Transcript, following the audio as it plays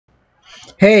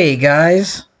Hey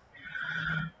guys,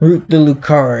 Root the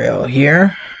Lucario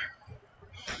here,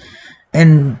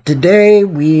 and today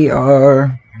we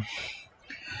are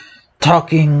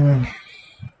talking.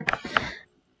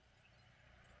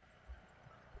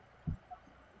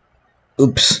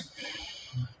 Oops.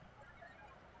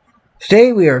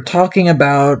 Today we are talking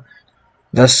about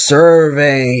the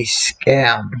survey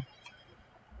scam.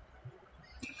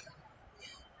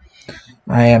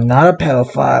 I am not a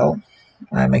pedophile.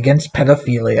 I'm against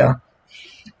pedophilia,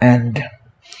 and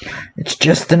it's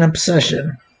just an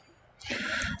obsession.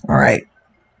 Alright,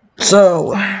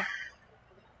 so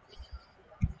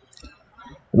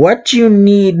what you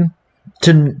need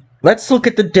to. Let's look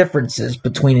at the differences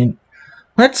between.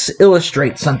 Let's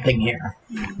illustrate something here.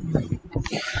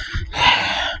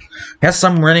 Yes,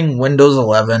 I'm running Windows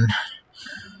 11.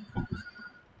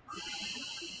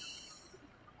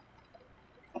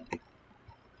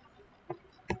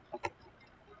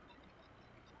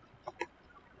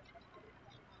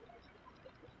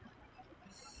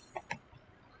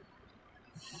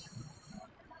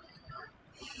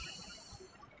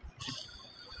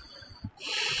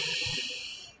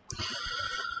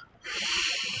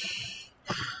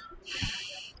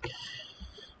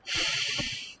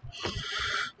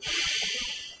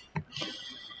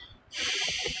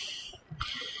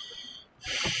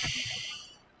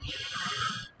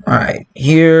 Alright,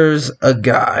 here's a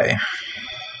guy.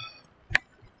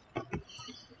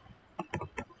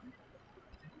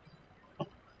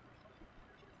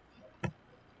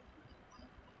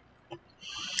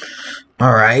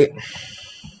 Alright.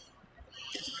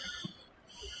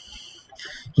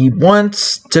 He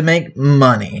wants to make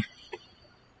money.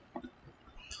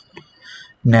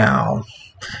 Now,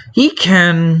 he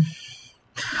can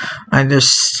either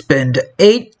spend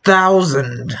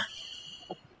 8,000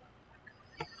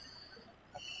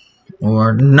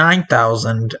 or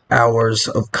 9,000 hours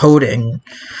of coding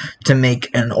to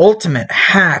make an ultimate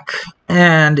hack,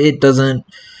 and it doesn't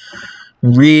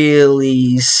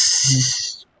really.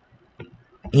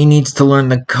 He needs to learn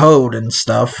the code and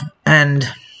stuff, and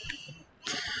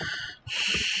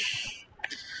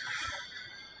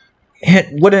it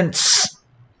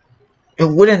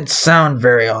wouldn't sound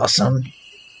very awesome.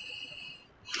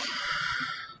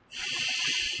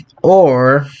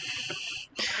 Or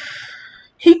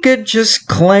he could just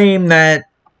claim that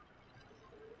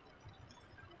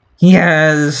he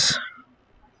has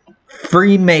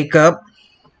free makeup,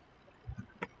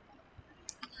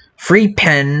 free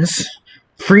pens,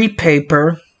 free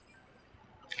paper,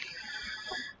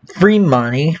 free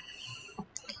money,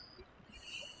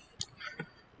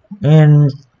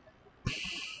 and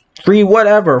free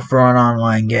whatever for an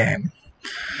online game.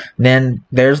 Then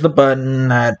there's the button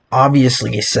that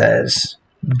obviously says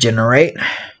generate,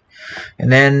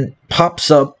 and then pops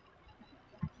up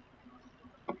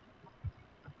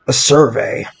a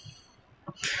survey.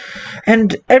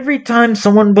 And every time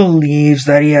someone believes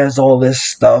that he has all this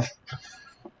stuff,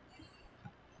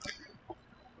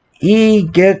 he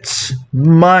gets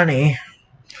money.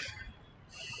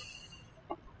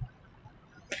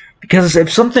 Because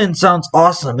if something sounds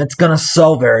awesome, it's gonna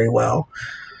sell very well.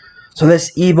 So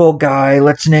this evil guy,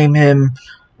 let's name him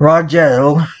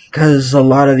Rajel, because a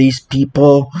lot of these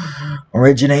people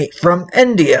originate from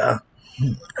India.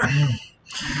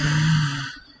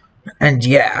 And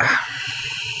yeah,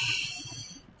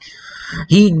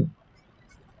 he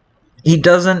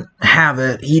doesn't have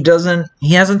it. He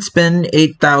hasn't spent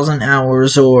 8,000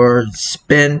 hours or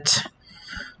spent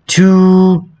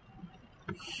two.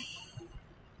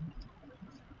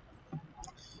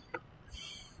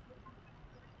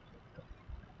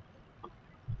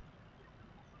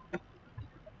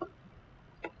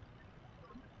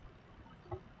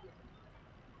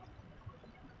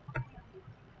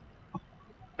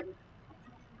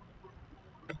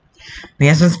 He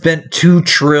hasn't spent $2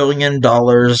 trillion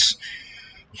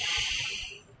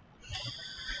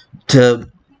to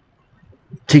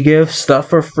give stuff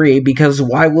for free, because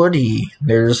why would he?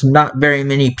 There's not very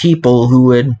many people who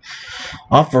would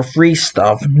offer free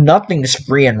stuff. Nothing's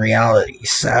free in reality,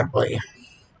 sadly.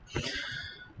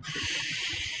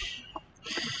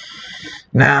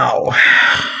 Now,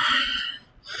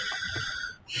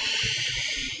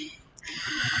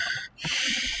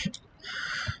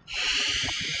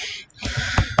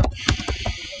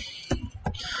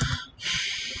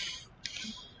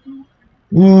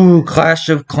 ooh, Clash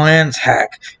of Clans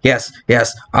hack. Yes,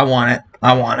 I want it.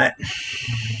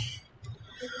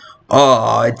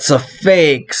 Oh, it's a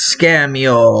fake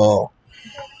scamio.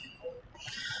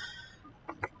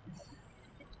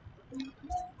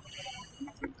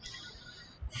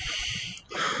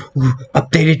 Ooh,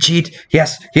 updated cheat.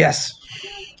 Yes.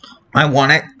 I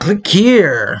want it. Click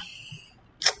here.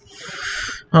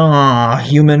 Ah,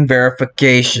 human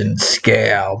verification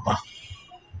scam.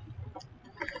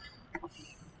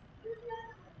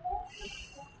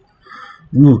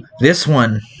 Ooh, this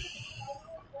one.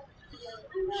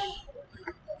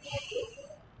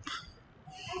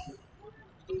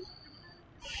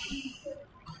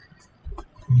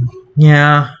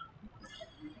 Yeah.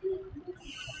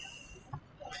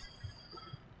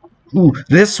 Ooh,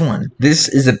 this one. This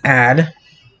is an ad.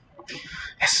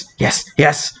 Yes, yes,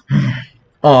 yes.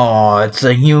 Oh, it's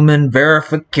a human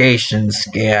verification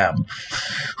scam.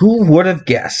 Who would have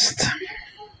guessed?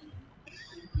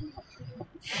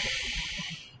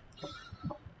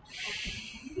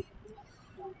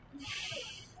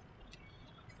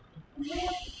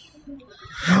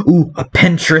 Ooh, a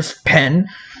Pinterest pen.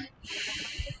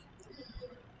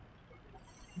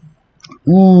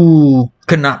 Ooh,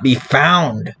 could not be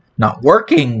found. Not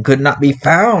working, could not be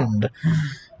found.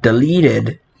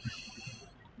 Deleted.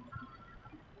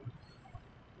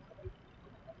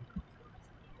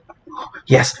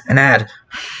 Yes, an ad.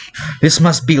 This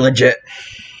must be legit.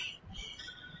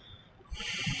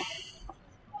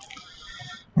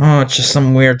 Oh, it's just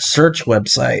some weird search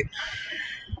website.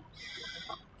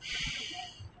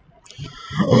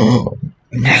 Oh,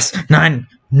 yes,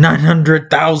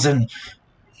 900,000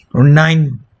 or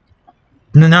 9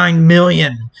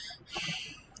 million.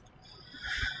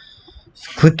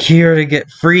 Click here to get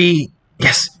free.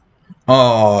 Yes.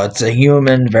 Oh, it's a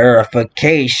human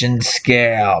verification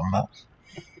scam.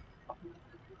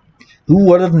 Who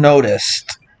would have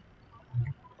noticed?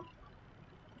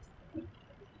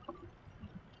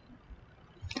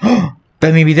 Then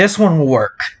maybe this one will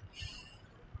work.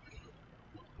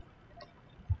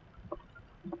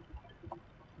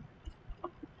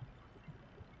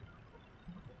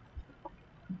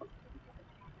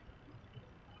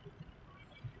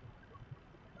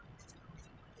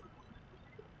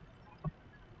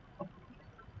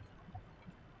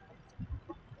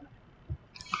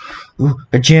 Ooh,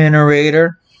 a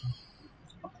generator.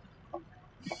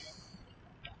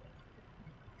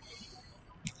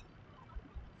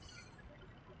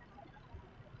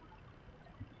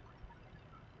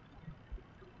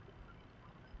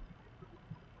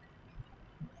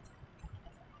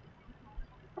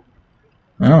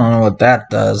 I don't know what that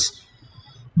does.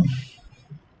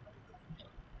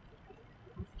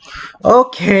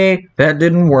 Okay, that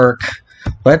didn't work.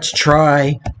 Let's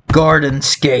try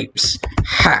Gardenscapes.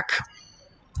 Hack.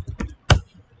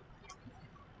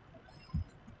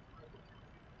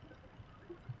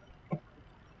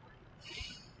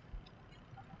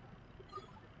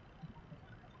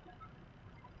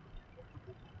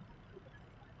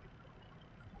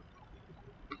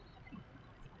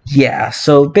 Yeah,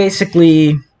 so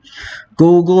basically,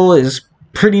 Google is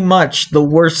pretty much the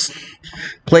worst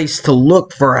place to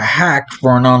look for a hack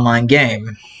for an online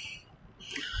game.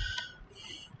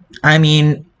 I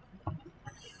mean,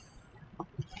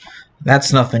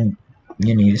 that's nothing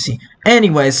you need to see.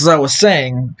 Anyways, as I was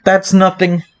saying, that's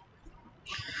nothing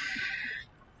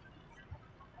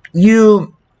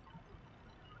you...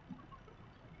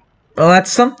 Well,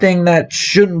 that's something that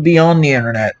shouldn't be on the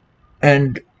internet.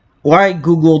 And why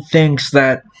Google thinks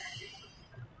that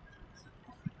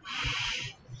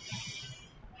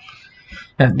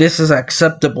this is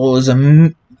acceptable is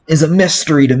a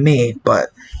mystery to me, but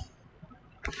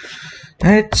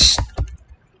it's...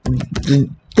 The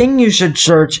thing you should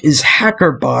search is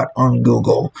HackerBot on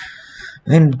Google.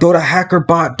 And go to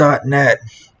hackerbot.net.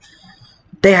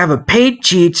 They have a paid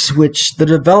cheats which the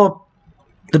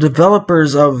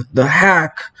developers of the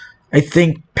hack, I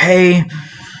think, pay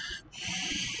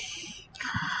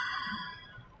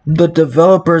the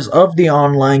developers of the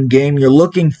online game you're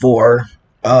looking for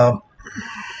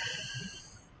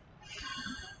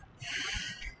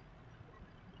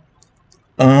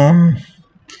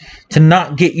to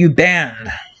not get you banned.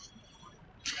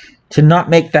 To not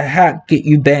make the hack get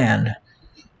you banned.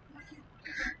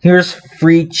 Here's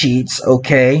free cheats,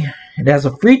 okay? It has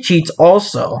a free cheats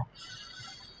also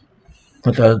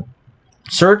with a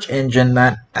search engine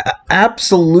that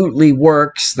absolutely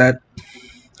works, that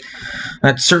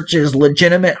searches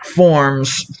legitimate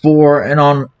forms for an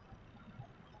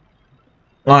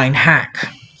online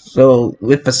hack. So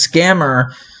if a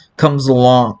scammer comes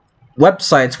along,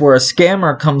 websites where a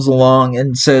scammer comes along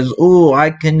and says, "Ooh,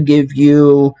 I can give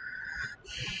you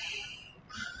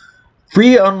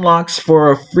free unlocks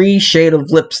for a free shade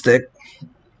of lipstick,"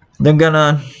 they're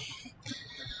gonna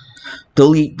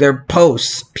delete their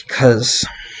posts because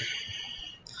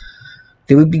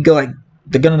they would be like,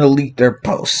 they're gonna delete their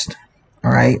post,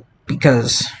 alright?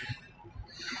 Because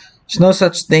There's no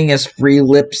such thing as free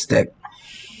lipstick.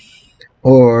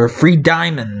 Or free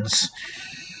diamonds.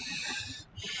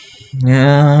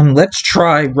 Let's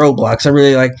try Roblox. I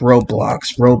really like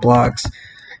Roblox. Roblox.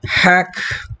 Hack.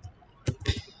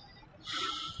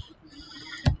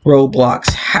 Roblox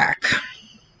hack.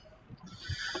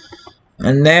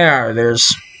 And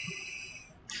there's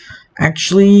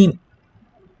actually...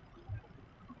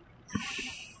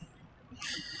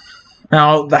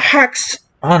 Now, the hacks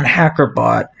on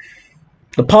HackerBot,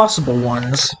 the possible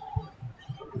ones,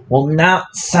 will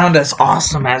not sound as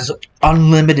awesome as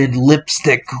unlimited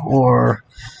lipstick or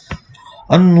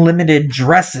unlimited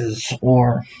dresses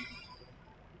or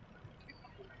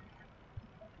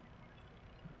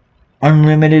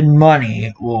unlimited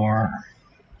money or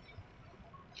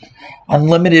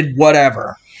unlimited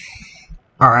whatever.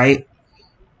 Alright?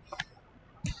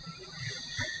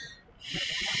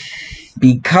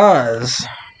 Because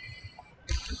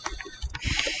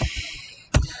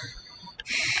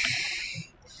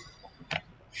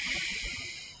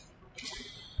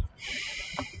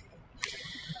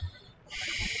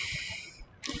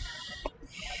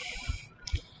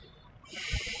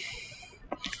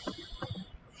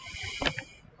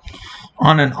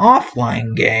on an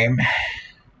offline game,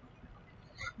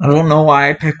 I don't know why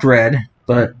I picked red,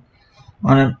 but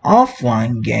on an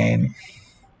offline game,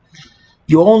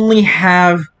 you only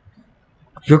have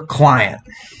your client.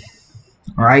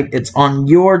 Alright? It's on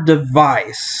your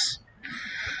device.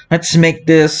 Let's make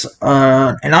this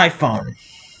an iPhone.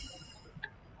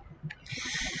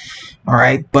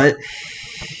 Alright, but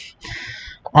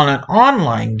on an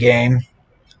online game,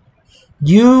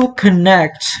 you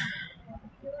connect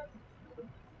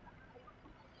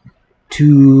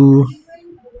to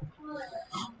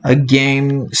a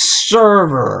game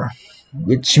server,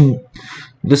 which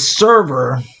the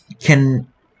server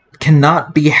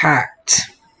cannot be hacked.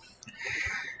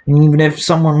 And even if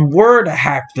someone were to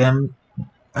hack them,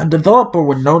 a developer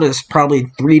would notice probably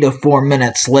 3 to 4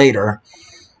 minutes later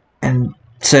and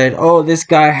said, oh, this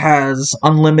guy has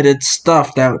unlimited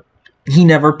stuff that he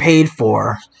never paid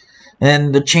for.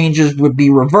 And the changes would be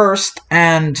reversed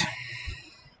and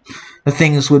the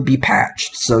things would be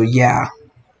patched. So yeah.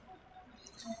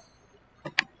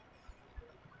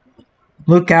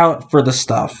 Look out for the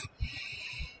stuff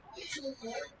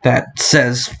that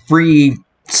says free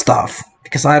stuff,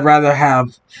 because I'd rather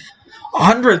have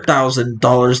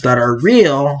 $100,000 that are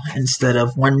real instead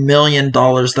of $1 million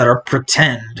that are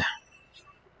pretend.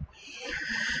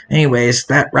 Anyways,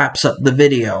 that wraps up the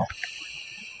video.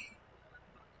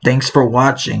 Thanks for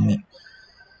watching,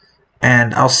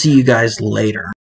 and I'll see you guys later.